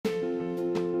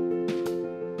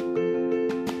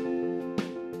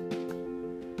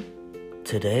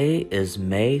Today is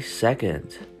May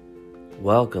 2nd.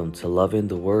 Welcome to Loving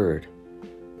the Word.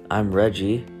 I'm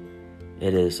Reggie.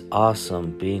 It is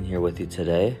awesome being here with you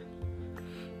today.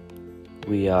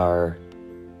 We are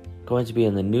going to be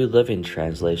in the New Living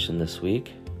Translation this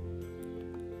week,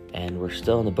 and we're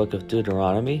still in the book of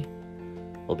Deuteronomy.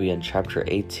 We'll be in chapter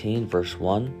 18, verse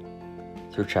 1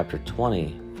 through chapter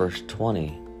 20, verse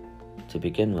 20 to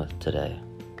begin with today.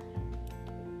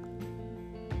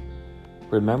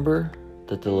 Remember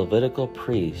that the Levitical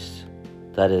priests,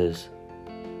 that is,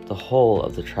 the whole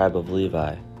of the tribe of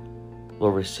Levi,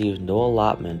 will receive no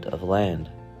allotment of land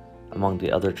among the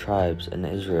other tribes in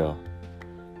Israel.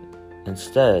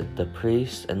 Instead, the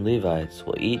priests and Levites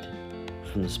will eat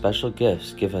from the special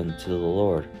gifts given to the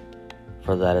Lord,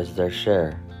 for that is their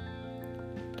share.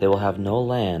 They will have no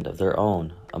land of their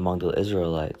own among the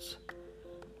Israelites.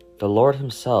 The Lord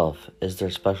Himself is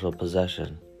their special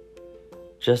possession,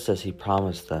 just as He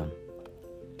promised them.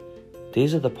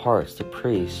 These are the parts the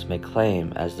priests may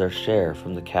claim as their share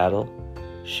from the cattle,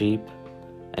 sheep,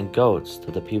 and goats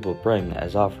that the people bring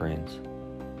as offerings: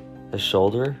 the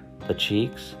shoulder, the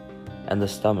cheeks, and the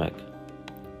stomach.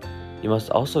 You must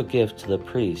also give to the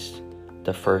priest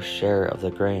the first share of the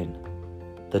grain,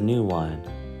 the new wine,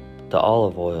 the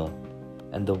olive oil,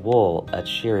 and the wool at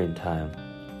shearing time.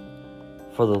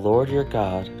 For the Lord your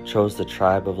God chose the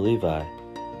tribe of Levi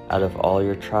out of all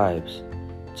your tribes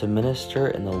to minister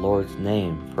in the Lord's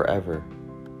name forever.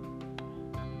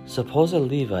 Suppose a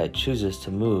Levite chooses to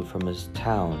move from his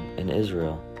town in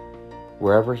Israel,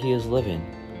 wherever he is living,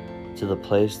 to the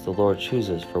place the Lord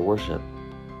chooses for worship.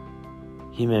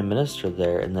 He may minister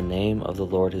there in the name of the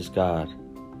Lord his God,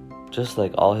 just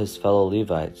like all his fellow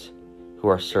Levites who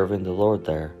are serving the Lord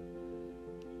there.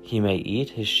 He may eat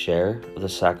his share of the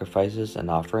sacrifices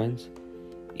and offerings,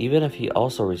 even if he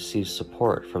also receives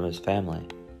support from his family.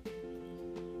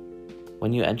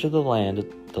 When you enter the land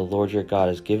the Lord your God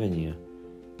has given you,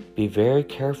 be very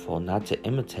careful not to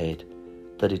imitate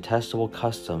the detestable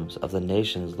customs of the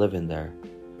nations living there.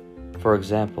 For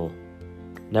example,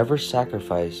 never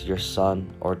sacrifice your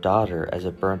son or daughter as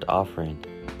a burnt offering,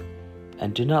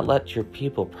 and do not let your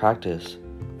people practice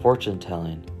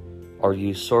fortune-telling, or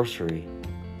use sorcery,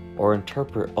 or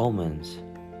interpret omens,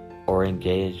 or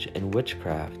engage in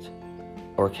witchcraft,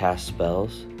 or cast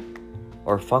spells,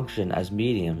 or function as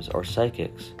mediums or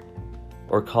psychics,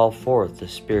 or call forth the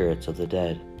spirits of the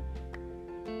dead.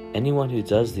 Anyone who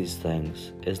does these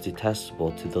things is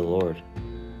detestable to the Lord.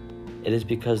 It is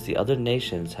because the other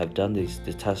nations have done these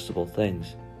detestable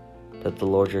things that the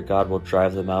Lord your God will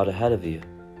drive them out ahead of you.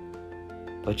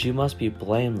 But you must be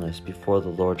blameless before the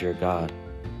Lord your God.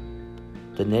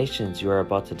 The nations you are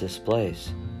about to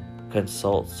displace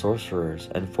consult sorcerers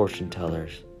and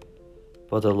fortune-tellers,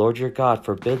 but the Lord your God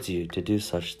forbids you to do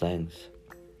such things.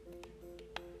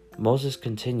 Moses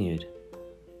continued,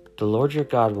 "The Lord your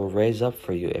God will raise up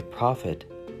for you a prophet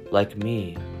like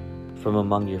me from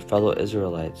among your fellow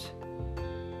Israelites.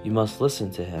 You must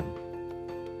listen to him,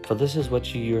 for this is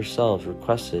what you yourselves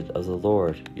requested of the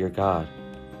Lord your God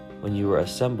when you were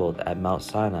assembled at Mount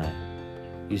Sinai.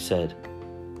 You said,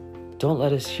 'Don't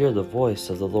let us hear the voice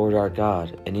of the Lord our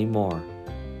God any more,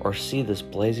 or see this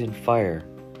blazing fire,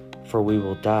 for we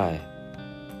will die.'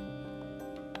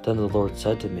 Then the Lord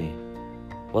said to me,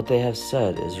 'What they have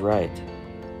said is right.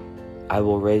 I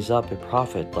will raise up a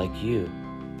prophet like you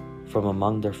from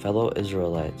among their fellow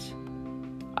Israelites.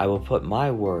 I will put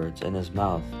my words in his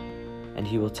mouth, and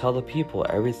he will tell the people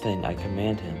everything I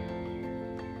command him.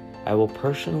 I will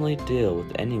personally deal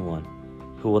with anyone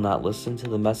who will not listen to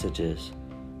the messages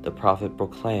the prophet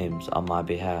proclaims on my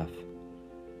behalf.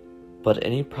 But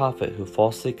any prophet who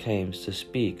falsely claims to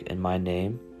speak in my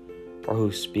name, or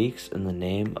who speaks in the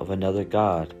name of another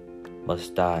god,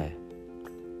 must die.'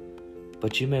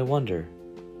 But you may wonder,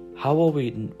 how will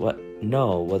we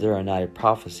know whether or not a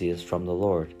prophecy is from the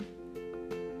Lord?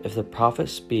 If the prophet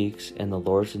speaks in the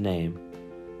Lord's name,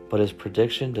 but his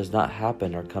prediction does not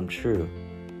happen or come true,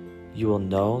 you will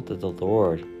know that the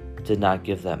Lord did not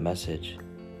give that message.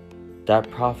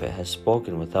 That prophet has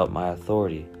spoken without my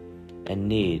authority and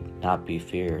need not be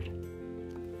feared.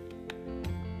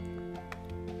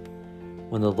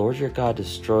 When the Lord your God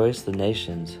destroys the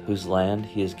nations whose land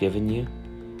He has given you,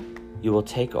 you will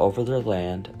take over their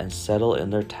land and settle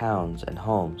in their towns and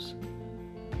homes.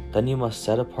 Then you must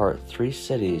set apart 3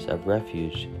 cities of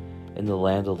refuge in the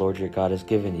land the Lord your God has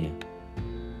given you.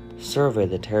 Survey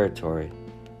the territory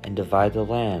and divide the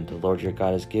land the Lord your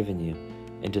God has given you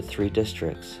into 3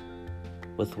 districts,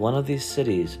 with one of these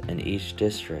cities in each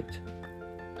district.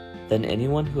 Then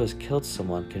anyone who has killed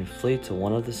someone can flee to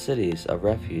one of the cities of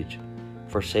refuge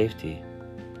for safety.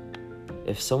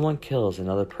 If someone kills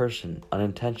another person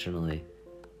unintentionally,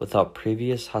 without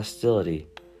previous hostility,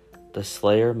 the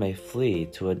slayer may flee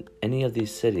to any of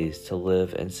these cities to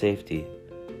live in safety.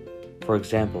 For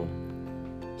example,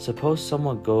 suppose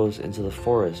someone goes into the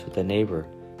forest with a neighbor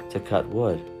to cut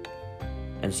wood,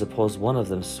 and suppose one of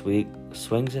them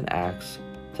swings an axe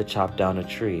to chop down a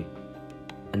tree,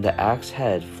 and the axe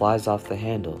head flies off the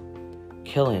handle,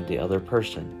 killing the other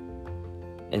person.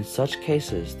 In such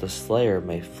cases, the slayer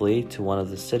may flee to one of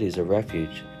the cities of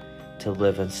refuge to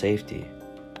live in safety.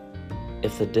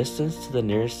 If the distance to the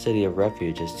nearest city of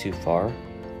refuge is too far,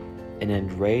 an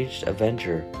enraged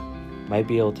avenger might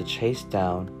be able to chase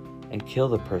down and kill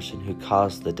the person who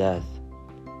caused the death.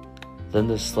 Then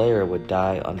the slayer would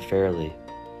die unfairly,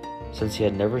 since he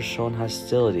had never shown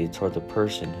hostility toward the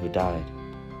person who died.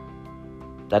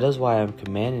 That is why I am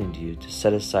commanding you to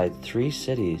set aside 3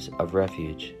 cities of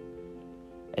refuge.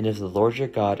 And if the Lord your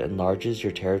God enlarges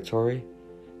your territory,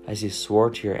 as he swore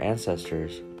to your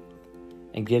ancestors,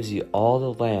 and gives you all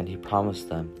the land he promised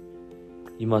them,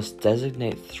 you must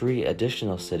designate 3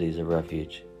 additional cities of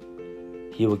refuge.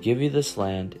 He will give you this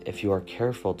land if you are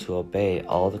careful to obey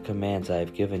all the commands I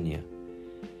have given you,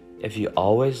 if you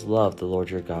always love the Lord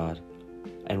your God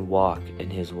and walk in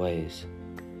his ways.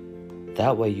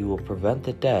 That way you will prevent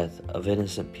the death of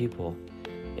innocent people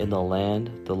in the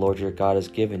land the Lord your God has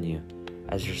given you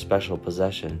as your special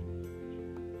possession.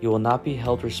 You will not be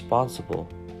held responsible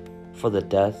for the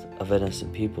death of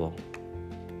innocent people.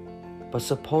 But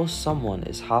suppose someone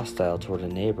is hostile toward a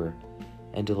neighbor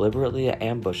and deliberately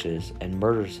ambushes and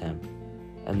murders him,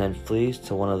 and then flees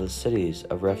to one of the cities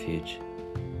of refuge.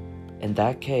 In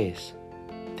that case,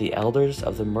 the elders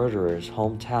of the murderer's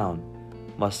hometown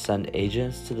must send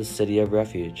agents to the city of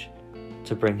refuge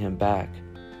to bring him back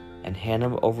and hand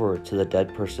him over to the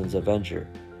dead person's avenger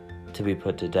to be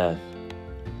put to death.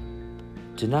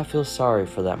 Do not feel sorry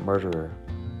for that murderer.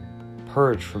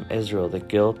 Purge from Israel the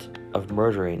guilt of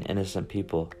murdering innocent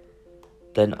people.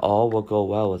 Then all will go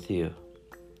well with you.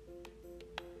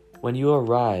 When you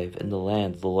arrive in the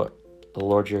land the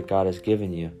Lord your God has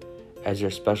given you as your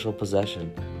special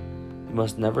possession, you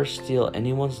must never steal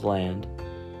anyone's land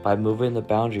by moving the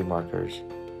boundary markers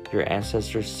your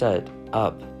ancestors set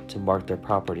up to mark their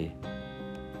property.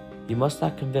 You must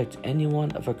not convict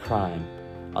anyone of a crime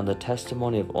on the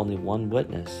testimony of only one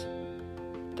witness.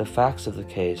 The facts of the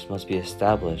case must be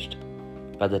established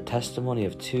by the testimony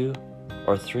of 2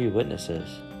 or 3 witnesses.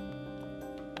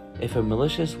 If a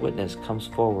malicious witness comes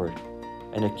forward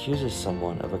and accuses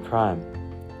someone of a crime,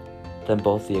 then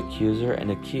both the accuser and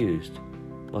accused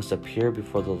must appear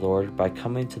before the Lord by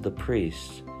coming to the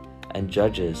priests and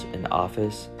judges in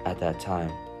office at that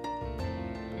time.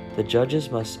 The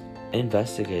judges must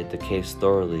investigate the case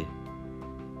thoroughly.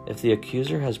 If the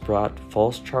accuser has brought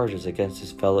false charges against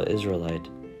his fellow Israelite,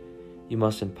 you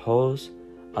must impose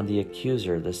on the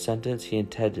accuser the sentence he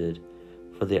intended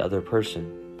for the other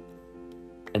person.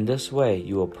 In this way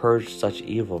you will purge such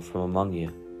evil from among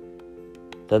you.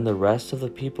 Then the rest of the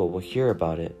people will hear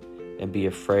about it and be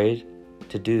afraid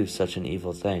to do such an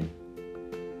evil thing.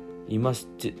 You must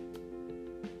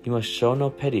show no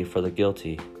pity for the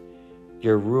guilty.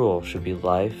 Your rule should be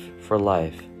life for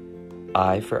life,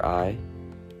 eye for eye,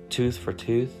 tooth for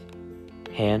tooth,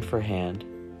 hand for hand,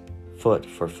 foot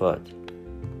for foot.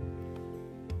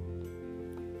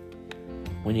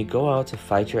 When you go out to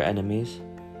fight your enemies,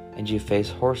 and you face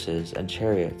horses and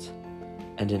chariots,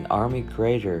 and an army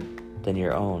greater than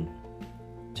your own,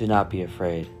 do not be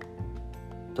afraid.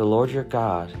 The Lord your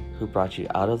God, who brought you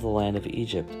out of the land of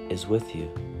Egypt, is with you.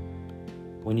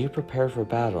 When you prepare for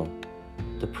battle,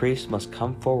 the priest must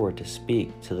come forward to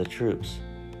speak to the troops.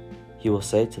 He will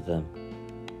say to them,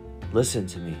 "Listen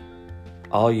to me,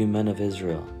 all you men of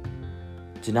Israel.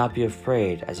 Do not be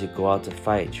afraid as you go out to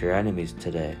fight your enemies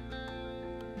today.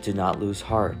 Do not lose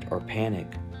heart or panic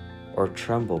or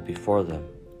tremble before them.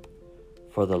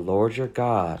 For the Lord your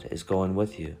God is going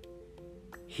with you.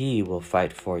 He will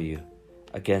fight for you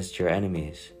against your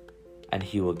enemies, and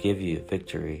he will give you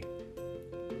victory."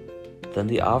 Then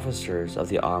the officers of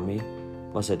the army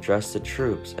must address the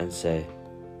troops and say,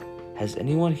 "Has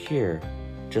anyone here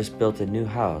just built a new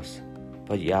house,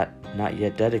 but not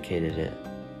yet dedicated it?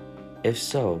 If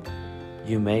so,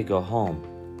 you may go home.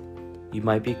 You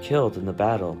might be killed in the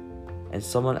battle, and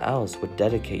someone else would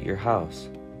dedicate your house.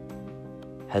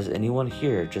 Has anyone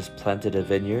here just planted a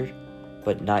vineyard,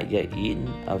 but not yet eaten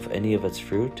of any of its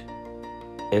fruit?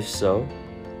 If so,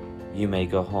 you may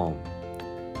go home.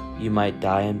 You might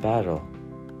die in battle,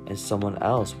 and someone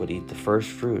else would eat the first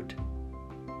fruit.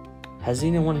 Has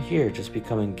anyone here just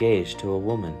become engaged to a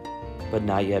woman, but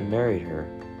not yet married her?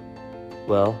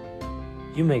 Well,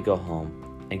 You may go home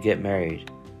and get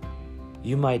married.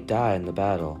 You might die in the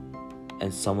battle,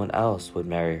 and someone else would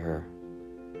marry her."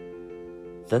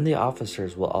 Then the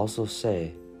officers will also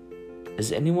say,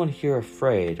 "Is anyone here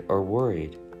afraid or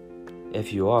worried?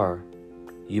 If you are,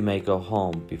 you may go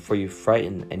home before you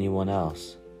frighten anyone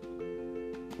else."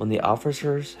 When the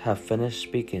officers have finished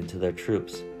speaking to their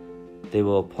troops, they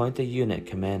will appoint the unit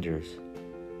commanders.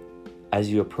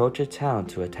 As you approach a town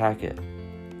to attack it,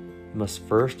 you must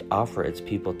first offer its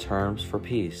people terms for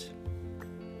peace.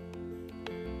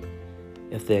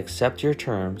 If they accept your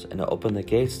terms and open the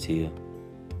gates to you,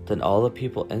 then all the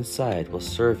people inside will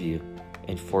serve you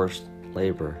in forced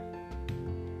labor.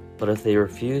 But if they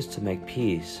refuse to make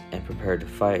peace and prepare to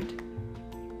fight,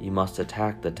 you must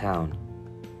attack the town.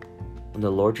 When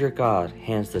the Lord your God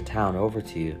hands the town over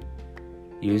to you,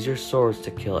 use your swords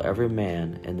to kill every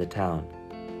man in the town.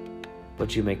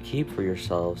 But you may keep for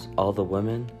yourselves all the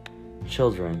women,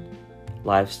 children,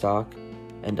 livestock,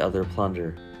 and other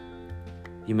plunder.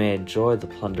 You may enjoy the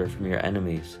plunder from your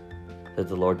enemies that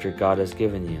the Lord your God has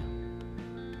given you.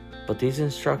 But these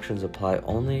instructions apply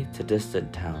only to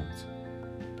distant towns,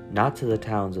 not to the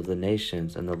towns of the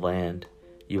nations in the land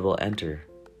you will enter.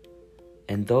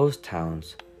 In those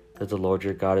towns that the Lord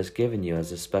your God has given you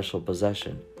as a special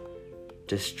possession,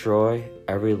 destroy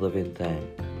every living thing.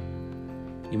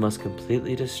 You must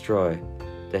completely destroy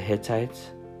the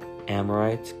Hittites,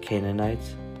 Amorites,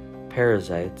 Canaanites,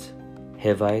 Perizzites,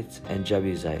 Hivites, and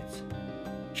Jebusites,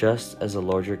 just as the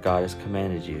Lord your God has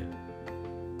commanded you.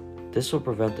 This will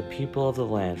prevent the people of the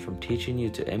land from teaching you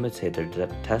to imitate their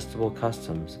detestable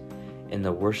customs in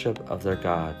the worship of their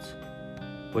gods,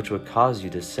 which would cause you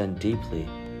to sin deeply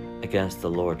against the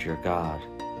Lord your God.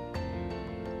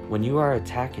 When you are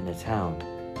attacking a town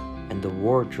and the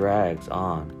war drags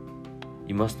on,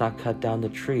 you must not cut down the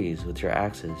trees with your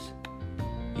axes.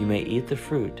 You may eat the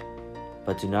fruit,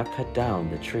 but do not cut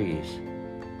down the trees.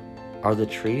 Are the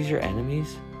trees your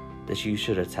enemies, that you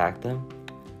should attack them?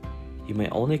 You may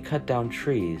only cut down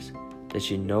trees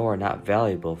that you know are not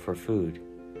valuable for food.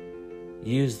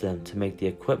 Use them to make the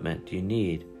equipment you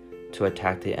need to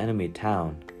attack the enemy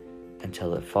town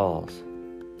until it falls.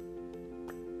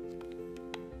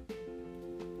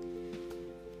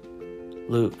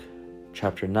 Luke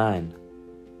chapter 9,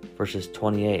 verses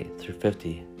 28 through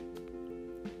 50.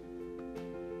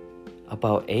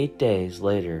 About 8 days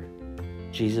later,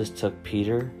 Jesus took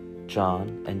Peter,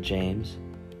 John, and James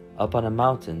up on a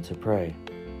mountain to pray.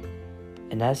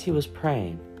 And as he was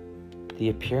praying, the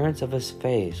appearance of his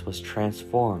face was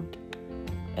transformed,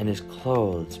 and his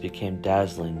clothes became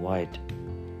dazzling white.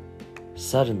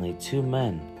 Suddenly 2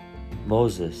 men,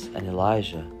 Moses and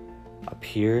Elijah,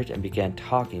 appeared and began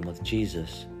talking with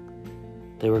Jesus.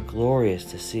 They were glorious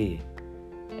to see,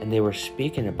 and they were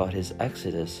speaking about his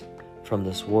exodus from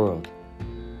this world,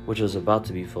 which was about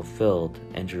to be fulfilled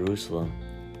in Jerusalem.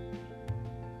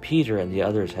 Peter and the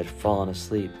others had fallen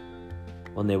asleep.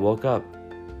 When they woke up,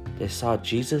 they saw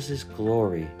Jesus'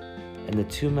 glory and the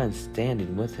 2 men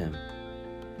standing with him.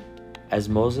 As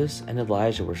Moses and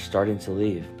Elijah were starting to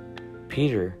leave,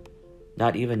 Peter,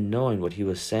 not even knowing what he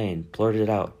was saying, blurted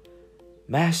out,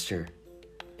 "Master,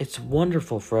 it's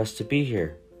wonderful for us to be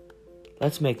here.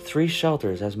 Let's make 3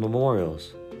 shelters as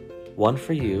memorials, one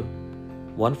for you,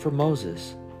 one for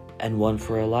Moses, and one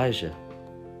for Elijah."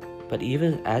 But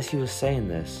even as he was saying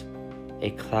this, a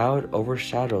cloud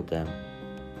overshadowed them,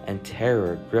 and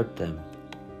terror gripped them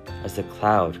as the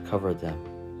cloud covered them.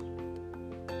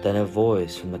 Then a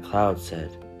voice from the cloud said,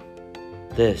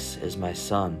 "This is my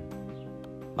Son,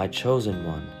 my chosen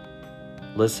one.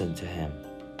 Listen to him."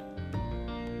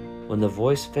 When the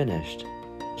voice finished,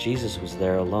 Jesus was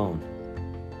there alone.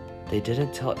 They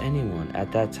didn't tell anyone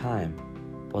at that time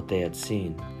what they had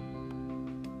seen.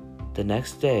 The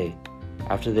next day,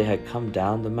 after they had come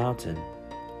down the mountain,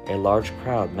 a large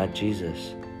crowd met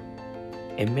Jesus.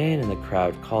 A man in the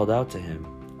crowd called out to him,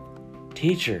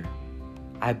 "Teacher,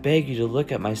 I beg you to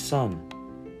look at my son,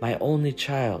 my only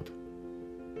child.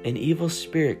 An evil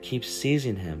spirit keeps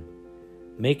seizing him,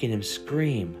 making him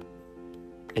scream.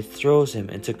 It throws him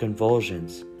into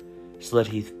convulsions so that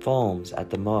he foams at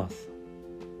the mouth.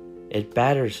 It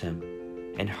batters him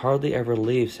and hardly ever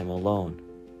leaves him alone.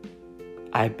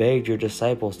 I begged your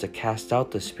disciples to cast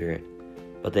out the spirit,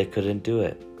 but they couldn't do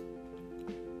it."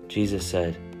 Jesus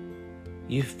said,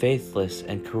 "You faithless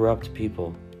and corrupt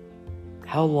people,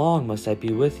 how long must I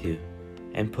be with you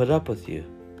and put up with you?"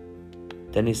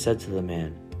 Then he said to the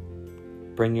man,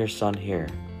 "Bring your son here."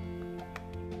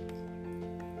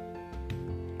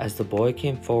 As the boy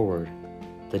came forward,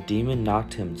 the demon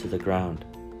knocked him to the ground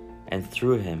and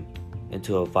threw him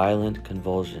into a violent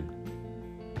convulsion.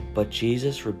 But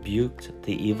Jesus rebuked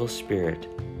the evil spirit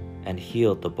and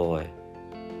healed the boy.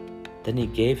 Then he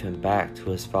gave him back to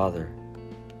his father.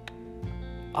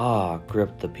 Awe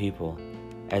gripped the people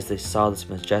as they saw this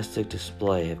majestic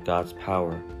display of God's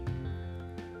power.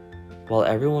 While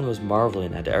everyone was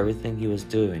marveling at everything he was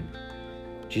doing,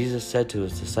 Jesus said to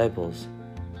his disciples,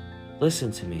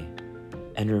 "Listen to me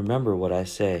and remember what I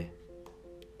say.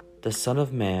 The Son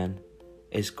of Man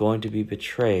is going to be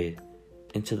betrayed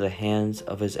into the hands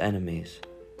of his enemies."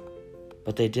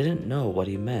 But they didn't know what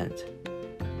he meant.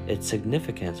 Its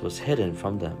significance was hidden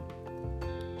from them,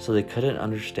 so they couldn't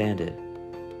understand it,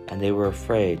 and they were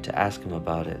afraid to ask him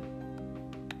about it.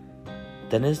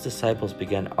 Then his disciples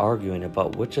began arguing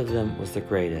about which of them was the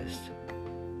greatest.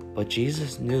 But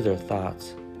Jesus knew their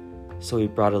thoughts, so he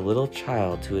brought a little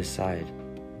child to his side.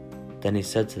 Then he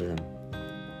said to them,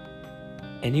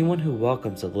 "Anyone who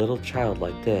welcomes a little child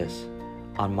like this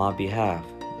on my behalf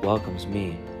welcomes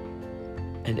me,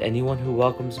 and anyone who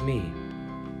welcomes me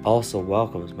also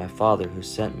welcomes my Father who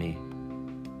sent me.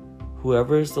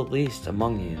 Whoever is the least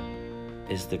among you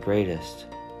is the greatest."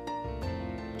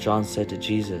 John said to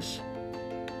Jesus,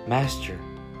 "Master,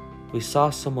 we saw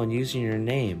someone using your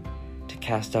name to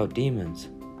cast out demons,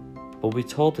 but we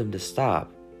told him to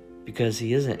stop because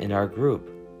he isn't in our group."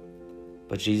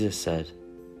 But Jesus said,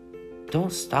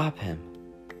 "Don't stop him.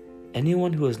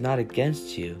 Anyone who is not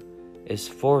against you is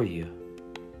for you."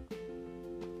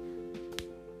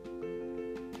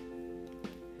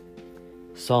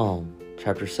 Psalm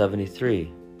chapter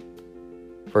 73,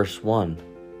 verse 1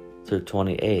 through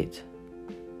 28.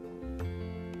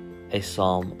 A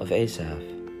Psalm of Asaph.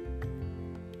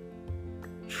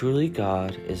 Truly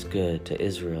God is good to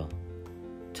Israel,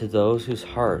 to those whose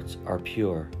hearts are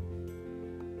pure.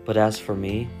 But as for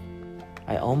me,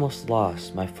 I almost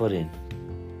lost my footing.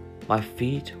 My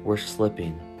feet were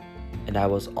slipping, and I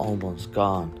was almost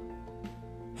gone.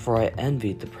 For I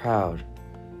envied the proud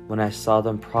when I saw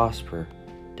them prosper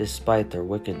despite their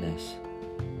wickedness.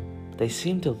 They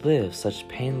seem to live such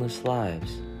painless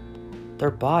lives. Their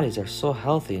bodies are so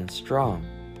healthy and strong.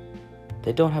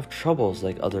 They don't have troubles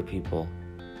like other people.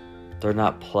 They're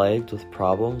not plagued with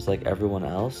problems like everyone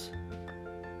else.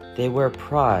 They wear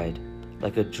pride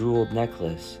like a jeweled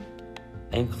necklace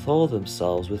and clothe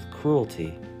themselves with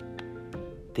cruelty.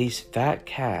 These fat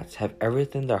cats have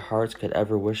everything their hearts could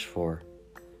ever wish for.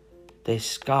 They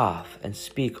scoff and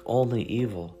speak only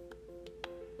evil.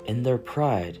 In their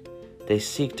pride, they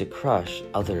seek to crush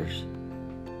others.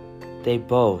 They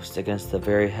boast against the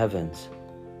very heavens,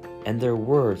 and their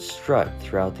words strut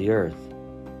throughout the earth.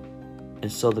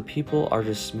 And so the people are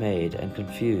dismayed and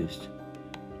confused,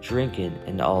 drinking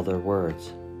in all their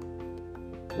words.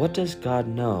 What does God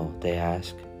know, they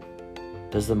ask?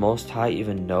 Does the Most High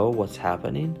even know what's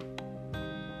happening?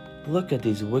 Look at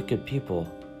these wicked people,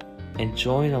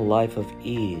 enjoying a life of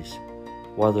ease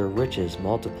while their riches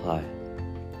multiply.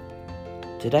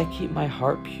 Did I keep my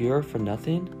heart pure for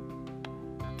nothing?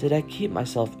 Did I keep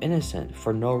myself innocent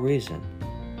for no reason?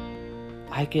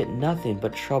 I get nothing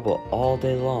but trouble all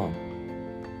day long.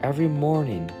 Every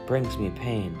morning brings me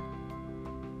pain.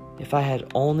 If I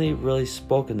had only really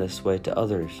spoken this way to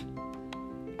others,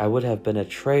 I would have been a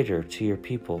traitor to your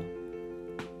people.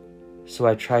 So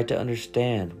I tried to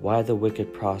understand why the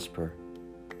wicked prosper.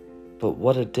 But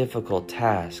what a difficult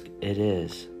task it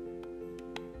is.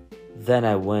 Then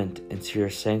I went into your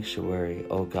sanctuary,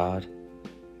 O God,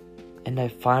 and I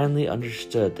finally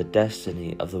understood the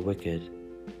destiny of the wicked.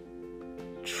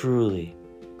 Truly,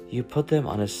 you put them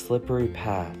on a slippery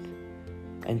path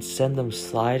and send them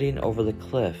sliding over the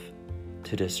cliff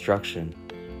to destruction.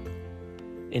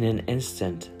 In an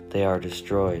instant they are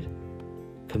destroyed,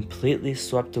 completely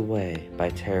swept away by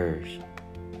terrors.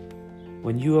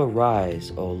 When you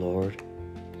arise, O Lord,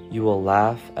 you will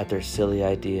laugh at their silly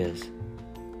ideas,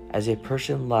 as a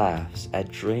person laughs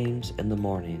at dreams in the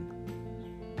morning.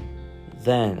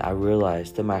 Then I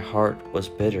realized that my heart was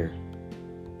bitter,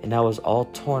 and I was all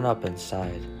torn up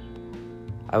inside.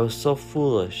 I was so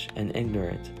foolish and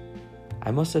ignorant.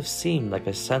 I must have seemed like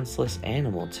a senseless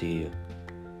animal to you.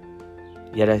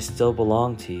 Yet I still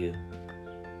belong to you.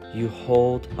 You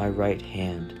hold my right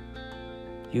hand.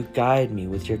 You guide me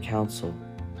with your counsel,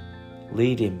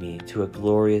 leading me to a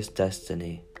glorious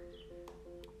destiny.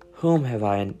 Whom have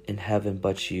I in heaven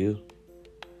but you?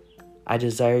 I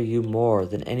desire you more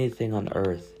than anything on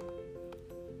earth.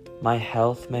 My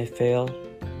health may fail,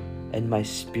 and my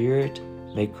spirit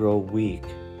may grow weak,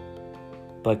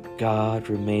 but God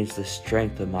remains the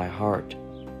strength of my heart.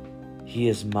 He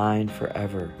is mine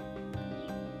forever.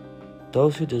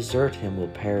 Those who desert him will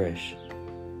perish,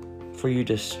 for you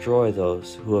destroy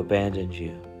those who abandoned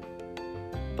you.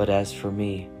 But as for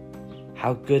me,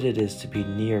 how good it is to be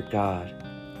near God.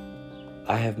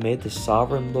 I have made the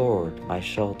sovereign Lord my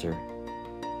shelter,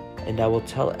 and I will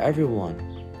tell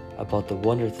everyone about the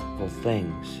wonderful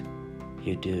things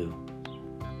you do.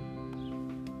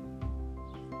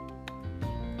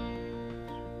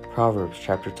 Proverbs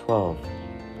chapter 12,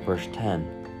 verse 10.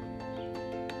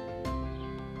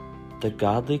 The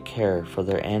godly care for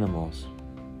their animals,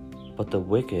 but the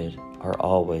wicked are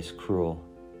always cruel.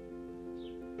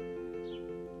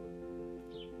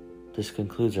 This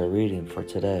concludes our reading for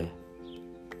today.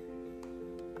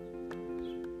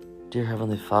 Dear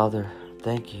Heavenly Father,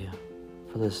 thank you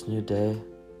for this new day.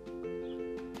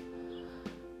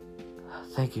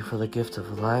 Thank you for the gift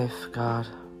of life, God.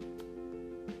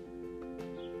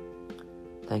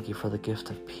 Thank you for the gift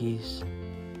of peace.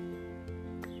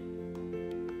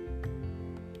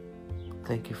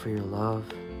 Thank you for your love.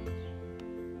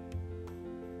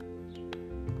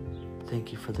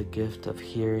 Thank you for the gift of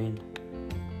hearing.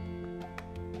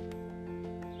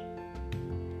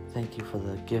 Thank you for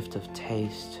the gift of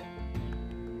taste.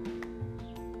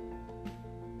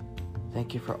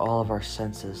 Thank you for all of our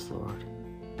senses, Lord,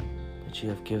 that you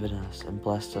have given us and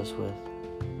blessed us with.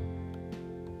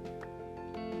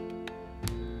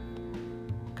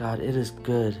 God, it is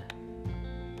good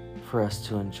for us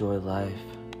to enjoy life,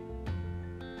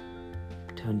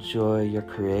 to enjoy your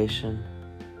creation,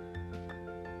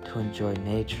 to enjoy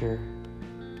nature,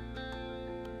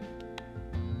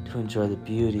 to enjoy the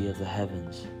beauty of the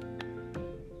heavens.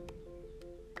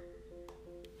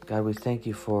 God, we thank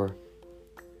you for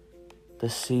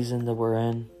this season that we're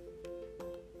in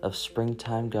of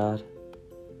springtime, God.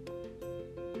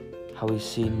 How we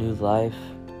see new life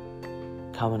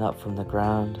coming up from the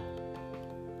ground.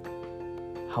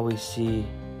 How we see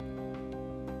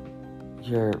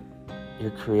your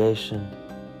creation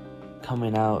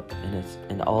coming out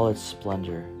in all its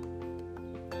splendor.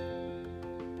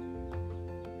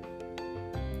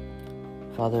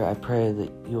 Father, I pray that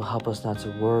you will help us not to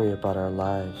worry about our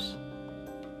lives,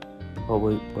 what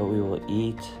we will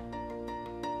eat,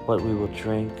 what we will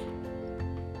drink,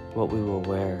 what we will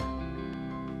wear.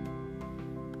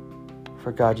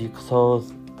 For God, you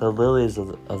clothe the lilies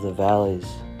of the valleys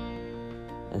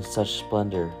in such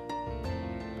splendor,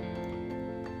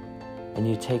 and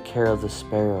you take care of the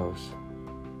sparrows.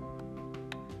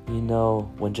 You know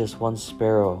when just one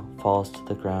sparrow falls to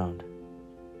the ground.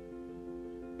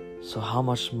 So how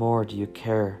much more do you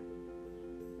care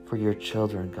for your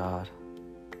children, God?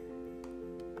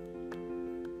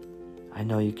 I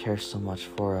know you care so much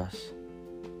for us.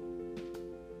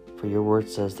 For your word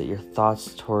says that your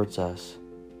thoughts towards us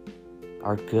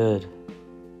are good,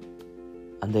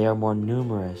 and they are more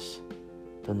numerous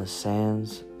than the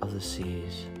sands of the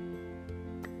seas.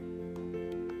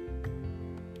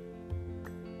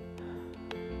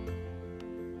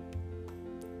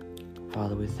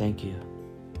 Father, we thank you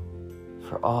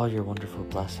for all your wonderful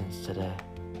blessings today.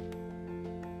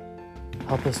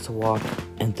 Help us to walk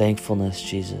in thankfulness,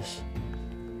 Jesus,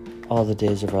 all the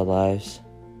days of our lives.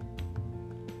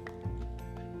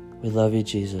 We love you,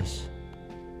 Jesus,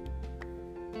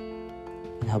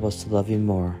 and help us to love you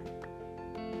more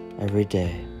every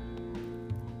day.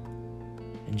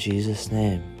 In Jesus'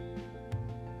 name,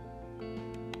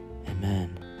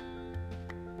 amen.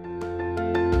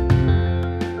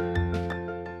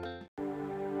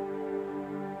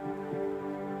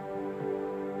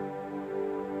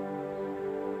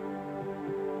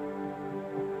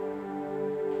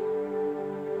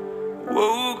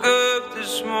 Woke up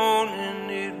this morning,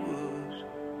 it was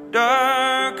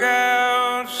dark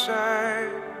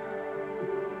outside.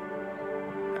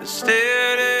 I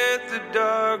stared at the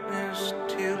darkness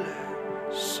till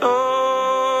I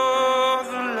saw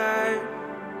the light.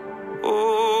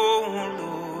 Oh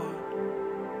Lord,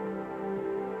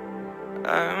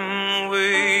 I'm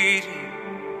waiting,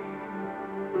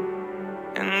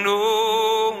 and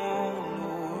oh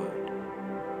Lord,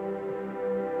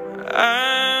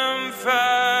 I'm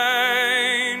finding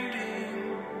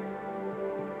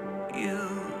you.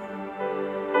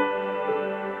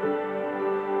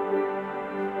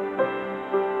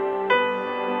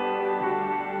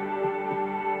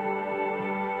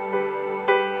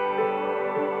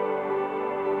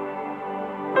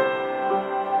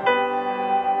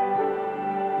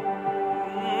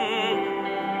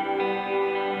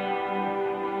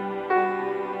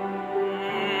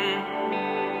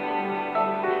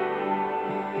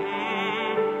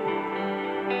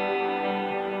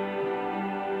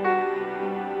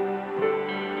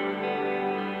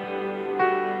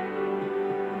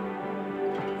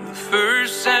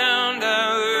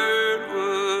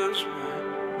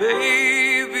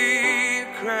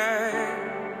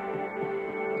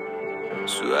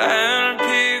 So I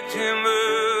picked him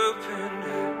up and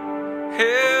I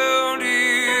held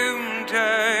him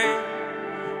tight.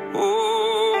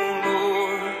 Oh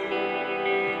Lord,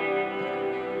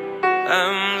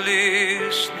 I'm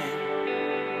listening.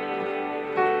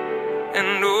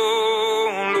 And oh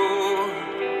Lord,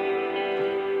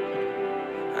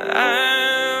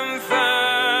 I'm finding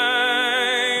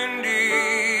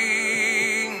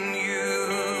you.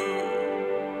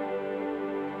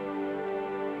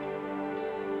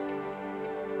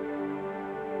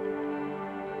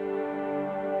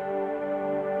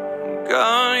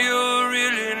 God, you're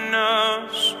really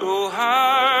not so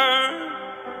hard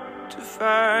to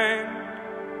find.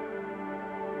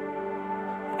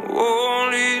 All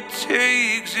it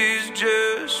takes is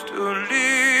just a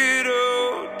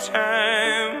little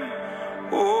time.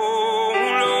 Oh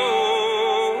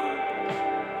Lord,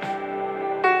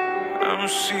 I'm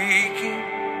seeking,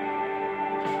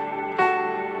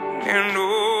 and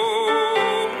oh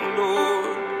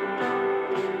Lord,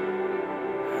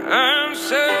 I'm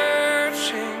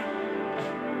searching,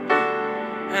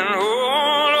 and oh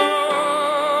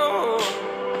Lord,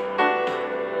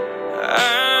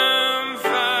 I'm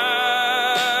finding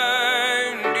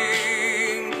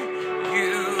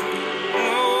you.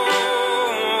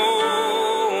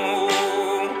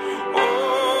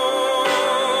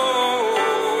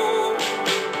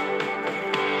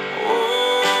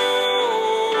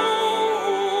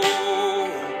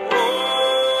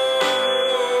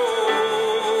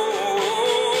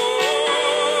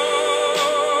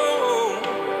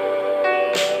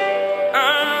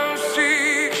 I'm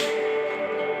seeking,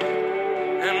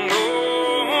 and oh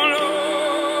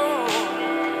Lord,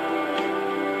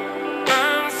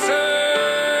 I'm searching,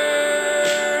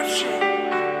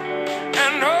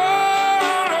 and oh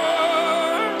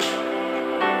Lord,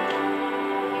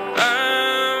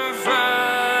 I'm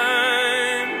finding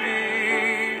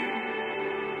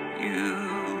you.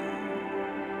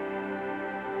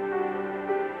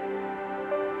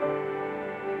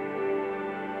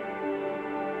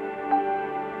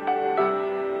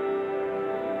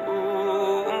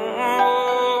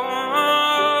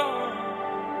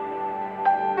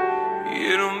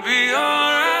 It'll be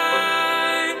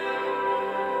alright.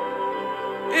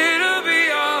 It'll be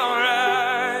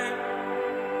alright.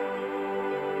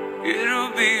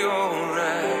 It'll be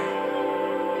alright.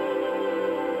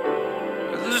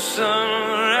 The sun